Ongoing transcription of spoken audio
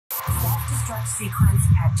Self-destruct sequence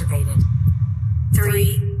activated.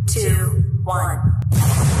 3, 2, 1.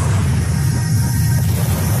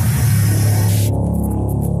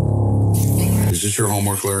 Is this your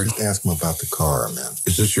homework, Larry? Just ask him about the car, man.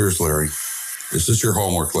 Is this yours, Larry? Is this your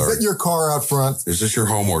homework, Larry? Is that your car out front? Is this your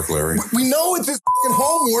homework, Larry? We know it's his fucking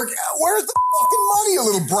homework. Where's the fucking money, you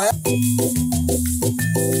little brat?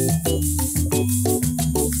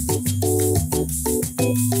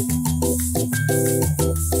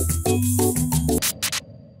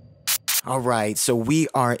 All right, so we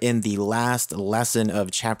are in the last lesson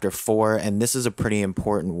of chapter 4, and this is a pretty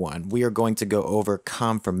important one. We are going to go over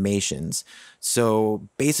confirmations. So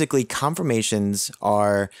basically, confirmations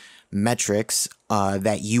are metrics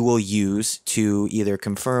that you will use to either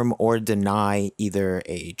confirm or deny either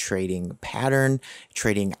a trading pattern,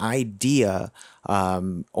 trading idea,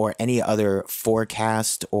 or any other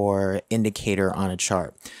forecast or indicator on a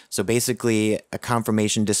chart. So basically, a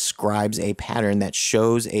confirmation describes a pattern that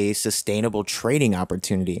shows a sustainable trading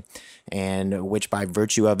opportunity, and which by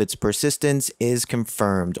virtue of its persistence is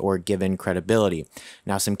confirmed or given credibility.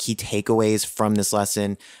 Now, some key takeaways from this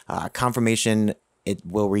lesson: confirmation, it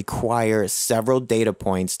will require several data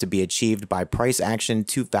points to be achieved by price action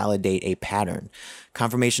to validate a pattern.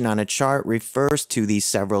 Confirmation on a chart refers to these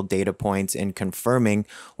several data points in confirming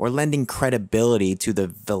or lending credibility to the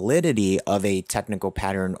validity of a technical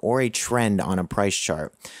pattern or a trend on a price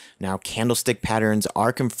chart. Now, candlestick patterns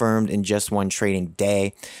are confirmed in just one trading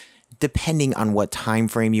day, depending on what time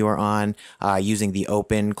frame you are on, using the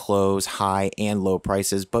open, close, high, and low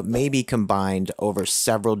prices, but may be combined over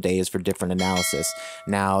several days for different analysis.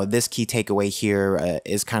 Now, this key takeaway here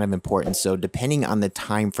is kind of important. So depending on the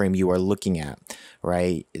time frame you are looking at,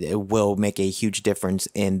 right, it will make a huge difference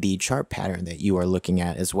in the chart pattern that you are looking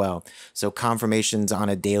at as well. So confirmations on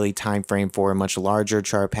a daily time frame for a much larger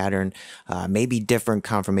chart pattern may be different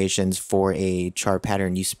confirmations for a chart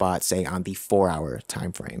pattern you spot, say, on the 4-hour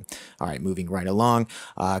time frame. All right, moving right along.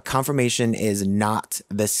 Confirmation is not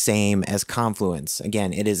the same as confluence.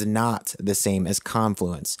 Again, it is not the same as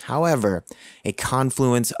confluence. However, a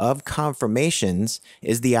confluence of confirmations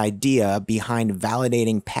is the idea behind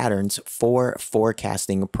validating patterns for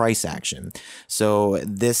forecasting price action. So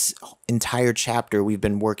this entire chapter, we've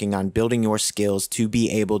been working on building your skills to be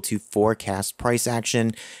able to forecast price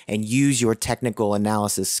action and use your technical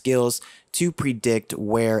analysis skills to predict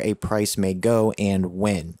where a price may go and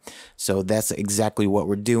when. So that's exactly what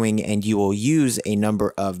we're doing, and you will use a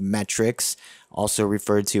number of metrics, also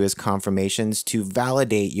referred to as confirmations, to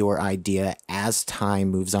validate your idea as time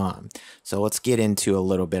moves on. So let's get into a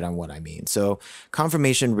little bit on what I mean. So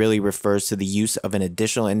confirmation really refers to the use of an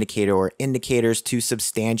additional indicator or indicators to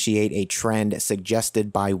substantiate a trend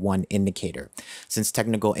suggested by one indicator. Since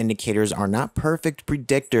technical indicators are not perfect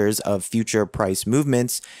predictors of future price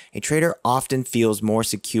movements, a trader often feels more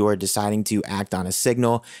secure deciding to act on a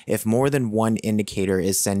signal if more than one indicator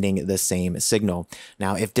is sending the same signal.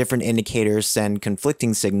 Now, if different indicators send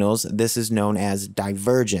conflicting signals, this is known as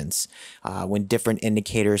divergence. When different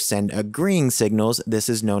indicators send agreeing signals, this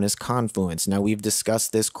is known as confluence. Now, we've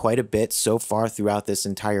discussed this quite a bit so far throughout this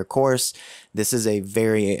entire course. This is a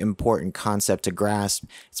very important concept to grasp.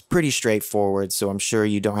 It's pretty straightforward, so I'm sure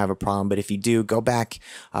you don't have a problem, but if you do, go back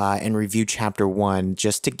and review chapter 1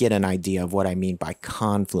 just to get an idea of what I mean by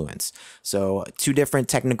confluence. So, two different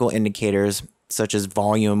technical indicators, such as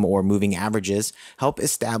volume or moving averages, help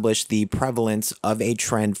establish the prevalence of a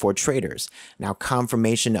trend for traders. Now,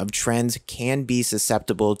 confirmation of trends can be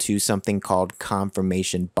susceptible to something called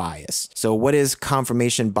confirmation bias. So what is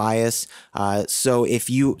confirmation bias? So if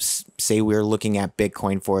you say we're looking at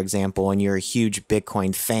Bitcoin, for example, and you're a huge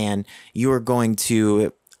Bitcoin fan, you are going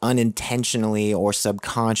to unintentionally or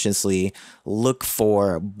subconsciously look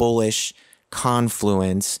for bullish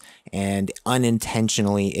confluence and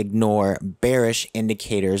unintentionally ignore bearish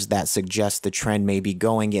indicators that suggest the trend may be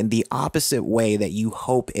going in the opposite way that you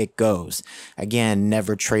hope it goes. Again,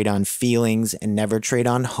 never trade on feelings and never trade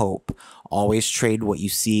on hope. Always trade what you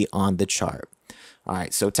see on the chart. All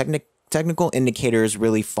right, so technical indicators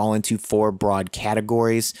really fall into 4 broad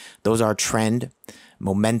categories. Those are trend,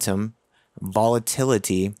 momentum,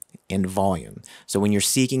 volatility, and volume. So when you're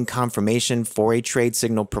seeking confirmation for a trade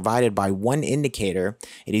signal provided by one indicator,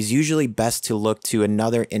 it is usually best to look to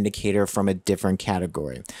another indicator from a different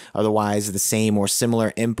category. Otherwise, the same or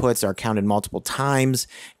similar inputs are counted multiple times,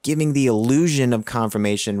 giving the illusion of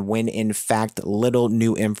confirmation when in fact little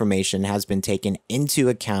new information has been taken into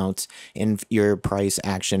account in your price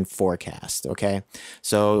action forecast. Okay,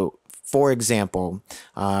 so for example,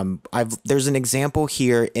 there's an example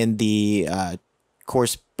here in the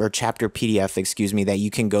course or chapter PDF, excuse me, that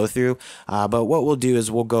you can go through. But what we'll do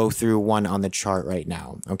is we'll go through one on the chart right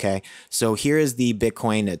now. Okay, so here is the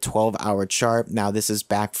Bitcoin 12-hour chart. Now this is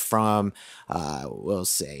back from we'll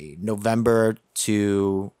say November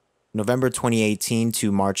 2018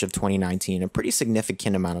 to March of 2019, a pretty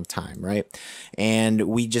significant amount of time, right? And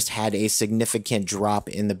we just had a significant drop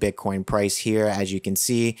in the Bitcoin price here, as you can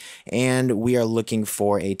see, and we are looking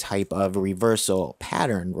for a type of reversal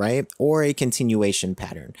pattern, right? Or a continuation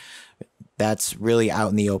pattern. That's really out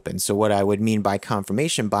in the open. So what I would mean by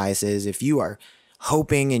confirmation bias is if you are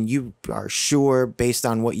hoping and you are sure based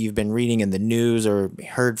on what you've been reading in the news or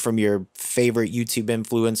heard from your favorite YouTube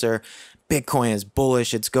influencer, Bitcoin is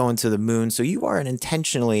bullish, it's going to the moon. So you are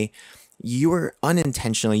unintentionally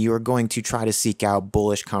going to try to seek out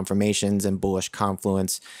bullish confirmations and bullish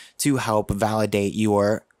confluence to help validate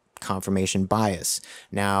your confirmation bias.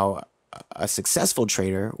 Now, a successful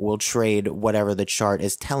trader will trade whatever the chart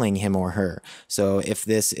is telling him or her. So if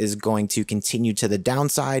this is going to continue to the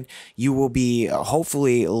downside, you will be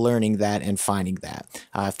hopefully learning that and finding that.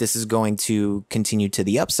 If this is going to continue to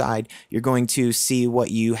the upside, you're going to see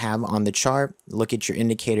what you have on the chart, look at your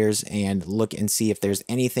indicators, and look and see if there's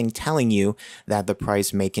anything telling you that the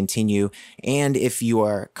price may continue. And if you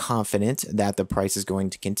are confident that the price is going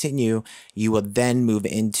to continue, you will then move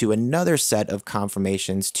into another set of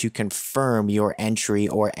confirmations to confirm your entry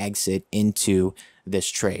or exit into this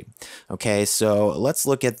trade. Okay, so let's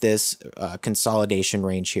look at this consolidation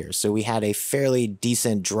range here. So we had a fairly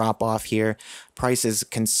decent drop off here. Price is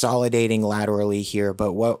consolidating laterally here,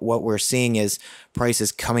 but what we're seeing is price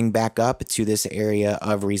is coming back up to this area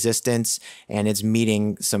of resistance, and it's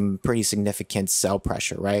meeting some pretty significant sell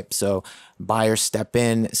pressure, right? So buyers step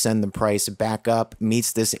in, send the price back up,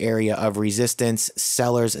 meets this area of resistance,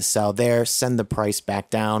 sellers sell there, send the price back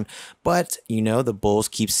down, but you know, the bulls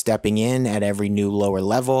keep stepping in at every new lower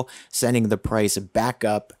level, sending the price back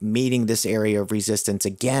up, meeting this area of resistance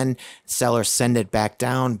again, sellers send it back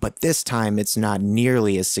down, but this time it's not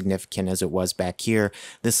nearly as significant as it was back here.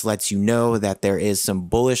 This lets you know that there is some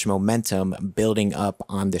bullish momentum building up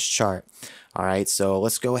on this chart. All right, so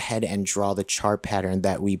let's go ahead and draw the chart pattern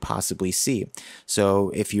that we possibly see.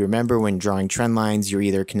 So if you remember, when drawing trend lines, you're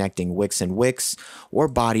either connecting wicks and wicks or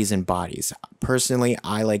bodies and bodies. Personally,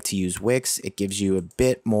 I like to use wicks. It gives you a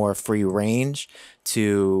bit more free range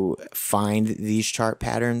to find these chart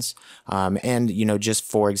patterns. And, you know, just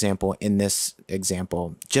for example, in this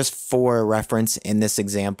example, just for reference, in this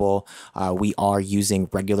example, we are using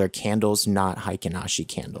regular candles, not Heikin-Ashi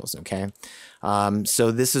candles, okay?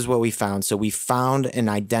 So this is what we found. So we found and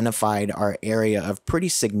identified our area of pretty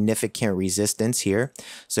significant resistance here.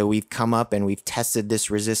 So we've come up and we've tested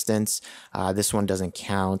this resistance. This one doesn't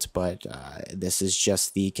count, but this is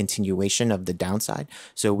just the continuation of the downside.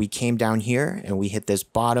 So we came down here and we hit this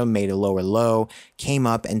bottom, made a lower low, came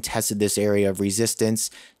up and tested this area of resistance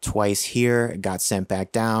twice here, got sent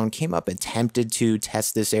back down, came up, attempted to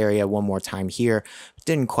test this area one more time here,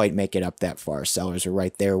 didn't quite make it up that far. Sellers are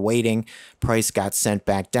right there waiting. Price got sent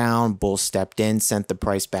back down. Bulls stepped in, sent the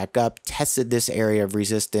price back up, tested this area of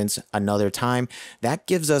resistance another time. That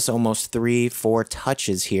gives us almost 3-4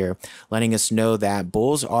 touches here, letting us know that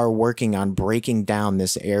bulls are working on breaking down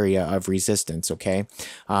this area of resistance, okay?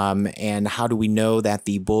 And how do we know that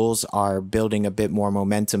the bulls are building a bit more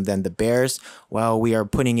momentum than the bears? Well, we are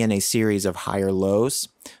putting in a series of higher lows,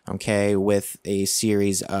 okay, with a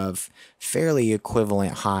series of fairly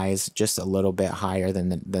equivalent highs, just a little bit higher than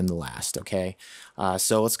the last, okay?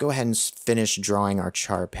 So let's go ahead and finish drawing our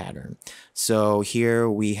chart pattern. So here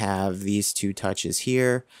we have these two touches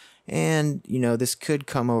here, and you know, this could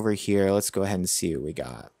come over here. Let's go ahead and see what we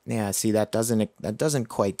got. Yeah, see, that doesn't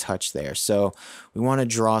quite touch there. So we want to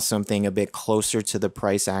draw something a bit closer to the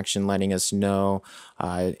price action, letting us know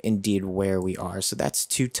indeed where we are. So that's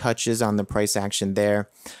 2 touches on the price action there.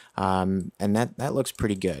 And that looks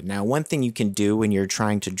pretty good. Now, one thing you can do when you're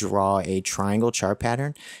trying to draw a triangle chart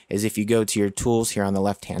pattern is if you go to your tools here on the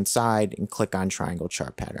left-hand side and click on triangle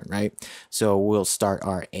chart pattern, right? So we'll start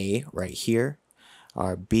our A right here.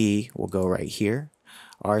 Our B will go right here.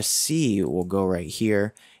 Our C will go right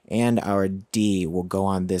here. And our D will go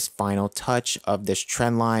on this final touch of this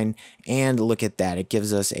trend line. And look at that. It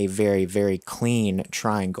gives us a very, very clean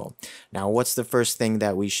triangle. Now, what's the first thing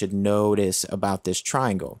that we should notice about this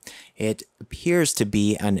triangle? It appears to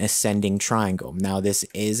be an ascending triangle. Now, this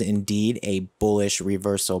is indeed a bullish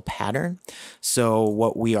reversal pattern. So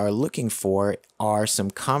what we are looking for are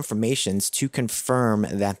some confirmations to confirm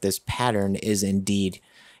that this pattern is indeed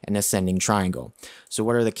an ascending triangle. So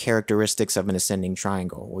what are the characteristics of an ascending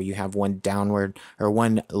triangle? Well, you have one downward or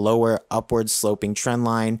one lower upward sloping trend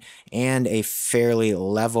line and a fairly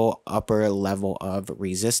level upper level of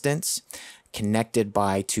resistance, connected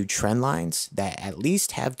by two trend lines that at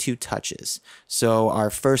least have two touches. So our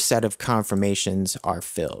first set of confirmations are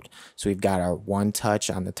filled. So we've got our one touch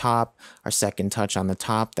on the top, our second touch on the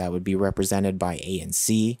top, that would be represented by A and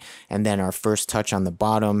C, and then our first touch on the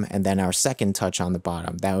bottom, and then our second touch on the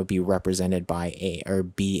bottom, that would be represented by A or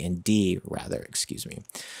B and D rather, excuse me.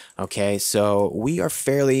 Okay, so we are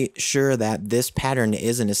fairly sure that this pattern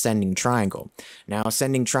is an ascending triangle. Now,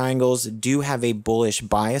 ascending triangles do have a bullish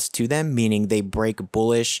bias to them, meaning they break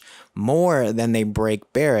bullish more than they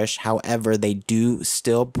break bearish. However, they do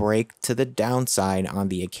still break to the downside on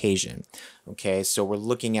the occasion. Okay, so we're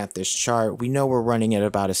looking at this chart. We know we're running at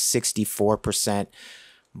about a 64%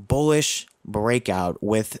 bullish breakout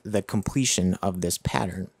with the completion of this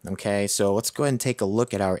pattern. Okay, so let's go ahead and take a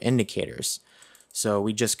look at our indicators. So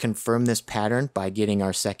we just confirmed this pattern by getting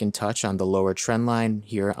our second touch on the lower trend line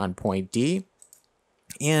here on point D.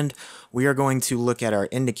 And we are going to look at our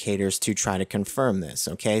indicators to try to confirm this.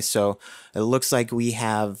 Okay, so it looks like we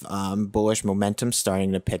have bullish momentum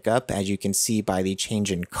starting to pick up, as you can see by the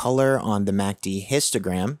change in color on the MACD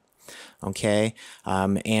histogram. Okay,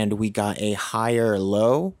 and we got a higher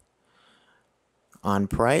low on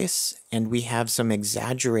price, and we have some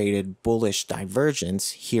exaggerated bullish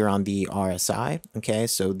divergence here on the RSI. Okay,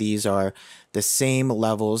 so these are the same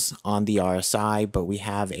levels on the RSI, but we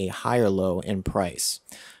have a higher low in price.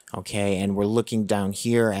 Okay, and we're looking down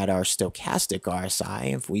here at our stochastic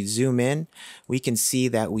RSI. If we zoom in, we can see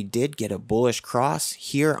that we did get a bullish cross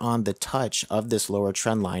here on the touch of this lower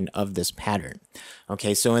trend line of this pattern.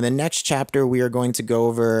 Okay, so in the next chapter, we are going to go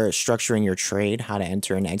over structuring your trade, how to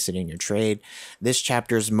enter and exit in your trade. This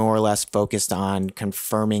chapter is more or less focused on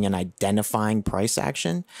confirming and identifying price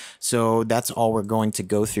action. So that's all we're going to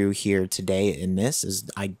go through here today in this, is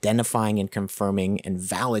identifying and confirming and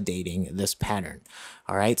validating this pattern.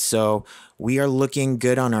 All right, so we are looking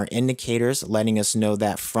good on our indicators, letting us know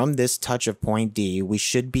that from this touch of point D, we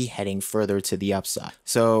should be heading further to the upside.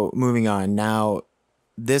 So moving on, now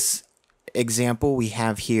this example we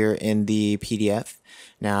have here in the PDF.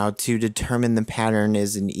 Now, to determine the pattern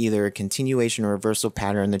is in either a continuation or reversal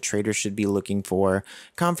pattern, the trader should be looking for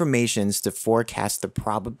confirmations to forecast the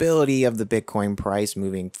probability of the Bitcoin price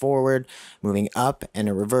moving forward, moving up and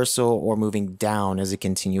a reversal, or moving down as a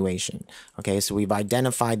continuation. Okay, so we've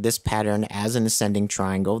identified this pattern as an ascending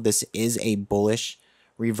triangle. This is a bullish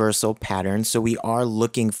reversal pattern, so we are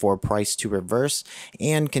looking for price to reverse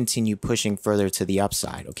and continue pushing further to the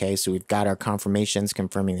upside. Okay, so we've got our confirmations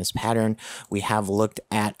confirming this pattern. We have looked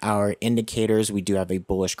at our indicators. We do have a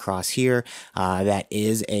bullish cross here. That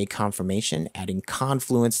is a confirmation, adding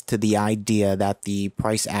confluence to the idea that the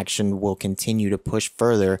price action will continue to push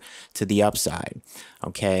further to the upside.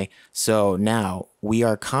 Okay, so now we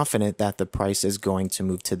are confident that the price is going to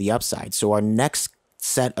move to the upside. So our next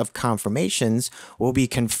set of confirmations will be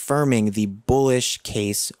confirming the bullish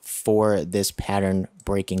case for this pattern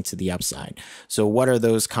breaking to the upside. So what are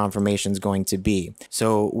those confirmations going to be?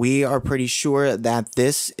 So we are pretty sure that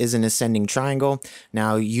this is an ascending triangle.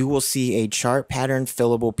 Now you will see a chart pattern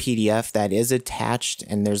fillable PDF that is attached,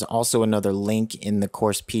 and there's also another link in the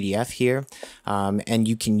course PDF here. And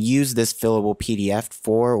you can use this fillable PDF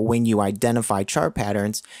for when you identify chart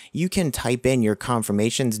patterns. You can type in your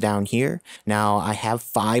confirmations down here. Now I have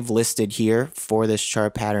 5 listed here for this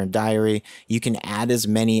chart pattern diary. You can add as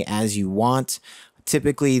many as you want.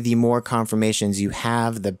 Typically, the more confirmations you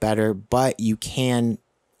have, the better, but you can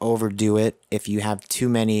overdo it if you have too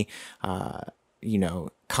many,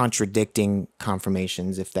 contradicting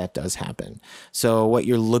confirmations, if that does happen. So what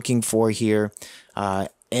you're looking for here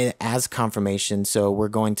as confirmation, so we're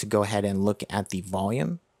going to go ahead and look at the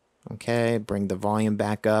volume. Okay, bring the volume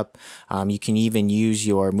back up. You can even use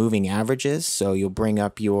your moving averages. So you'll bring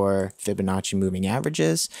up your Fibonacci moving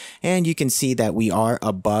averages, and you can see that we are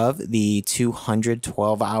above the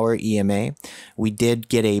 212-hour EMA. We did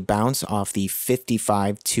get a bounce off the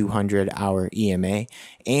 55 200-hour EMA,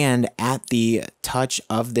 and at the touch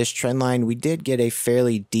of this trend line, we did get a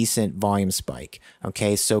fairly decent volume spike.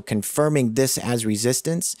 Okay, so confirming this as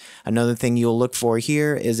resistance. Another thing you'll look for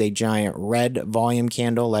here is a giant red volume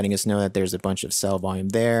candle, letting us know that there's a bunch of sell volume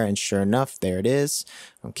there, and sure enough, there it is.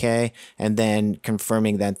 Okay, and then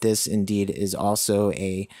confirming that this indeed is also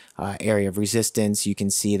a area of resistance. You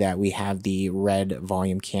can see that we have the red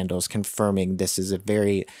volume candles confirming this is a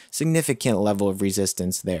very significant level of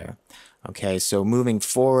resistance there. Okay, so moving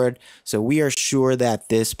forward, so we are sure that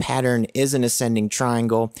this pattern is an ascending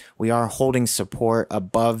triangle. We are holding support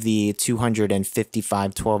above the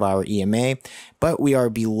 255 12-hour EMA, but we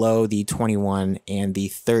are below the 21 and the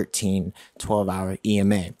 13 12-hour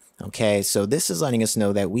EMA. Okay, so this is letting us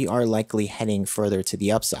know that we are likely heading further to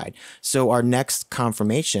the upside. So our next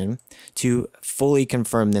confirmation to fully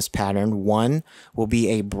confirm this pattern, one, will be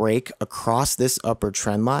a break across this upper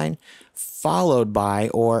trend line, followed by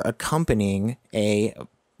or accompanying a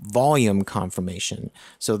volume confirmation.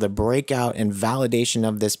 So the breakout and validation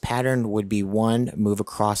of this pattern would be one, move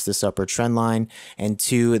across this upper trend line, and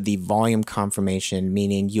two, the volume confirmation,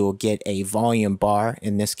 meaning you'll get a volume bar,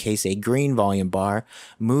 in this case a green volume bar,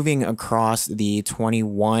 moving across the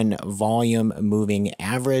 21 volume moving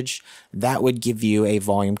average. That would give you a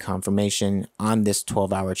volume confirmation on this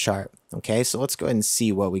 12-hour chart. Okay, so let's go ahead and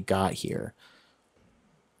see what we got here.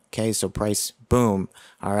 Okay, so price, boom.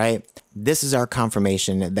 All right, this is our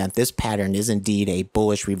confirmation that this pattern is indeed a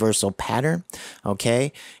bullish reversal pattern.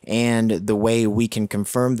 Okay, and the way we can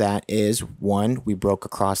confirm that is one, we broke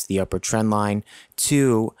across the upper trend line.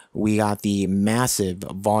 Two, we got the massive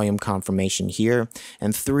volume confirmation here.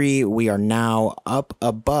 And three, we are now up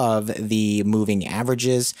above the moving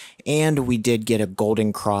averages, and we did get a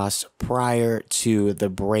golden cross prior to the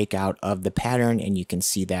breakout of the pattern, and you can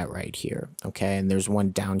see that right here. Okay, and there's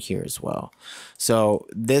one down here as well. So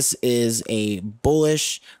this is a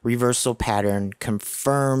bullish reversal pattern,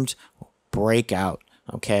 confirmed breakout.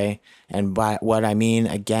 Okay, and by what I mean,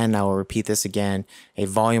 again, I will repeat this again, a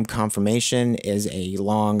volume confirmation is a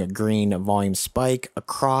long green volume spike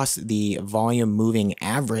across the volume moving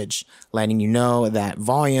average, letting you know that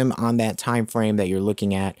volume on that time frame that you're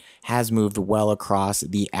looking at has moved well across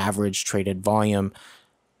the average traded volume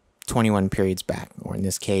 21 periods back, or in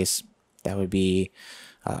this case, that would be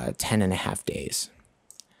 10.5 days.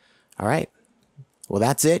 All right. Well,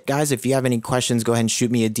 that's it, guys. If you have any questions, go ahead and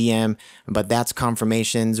shoot me a DM. But that's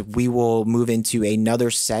confirmations. We will move into another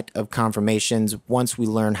set of confirmations once we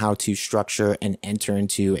learn how to structure and enter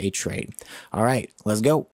into a trade. All right, let's go.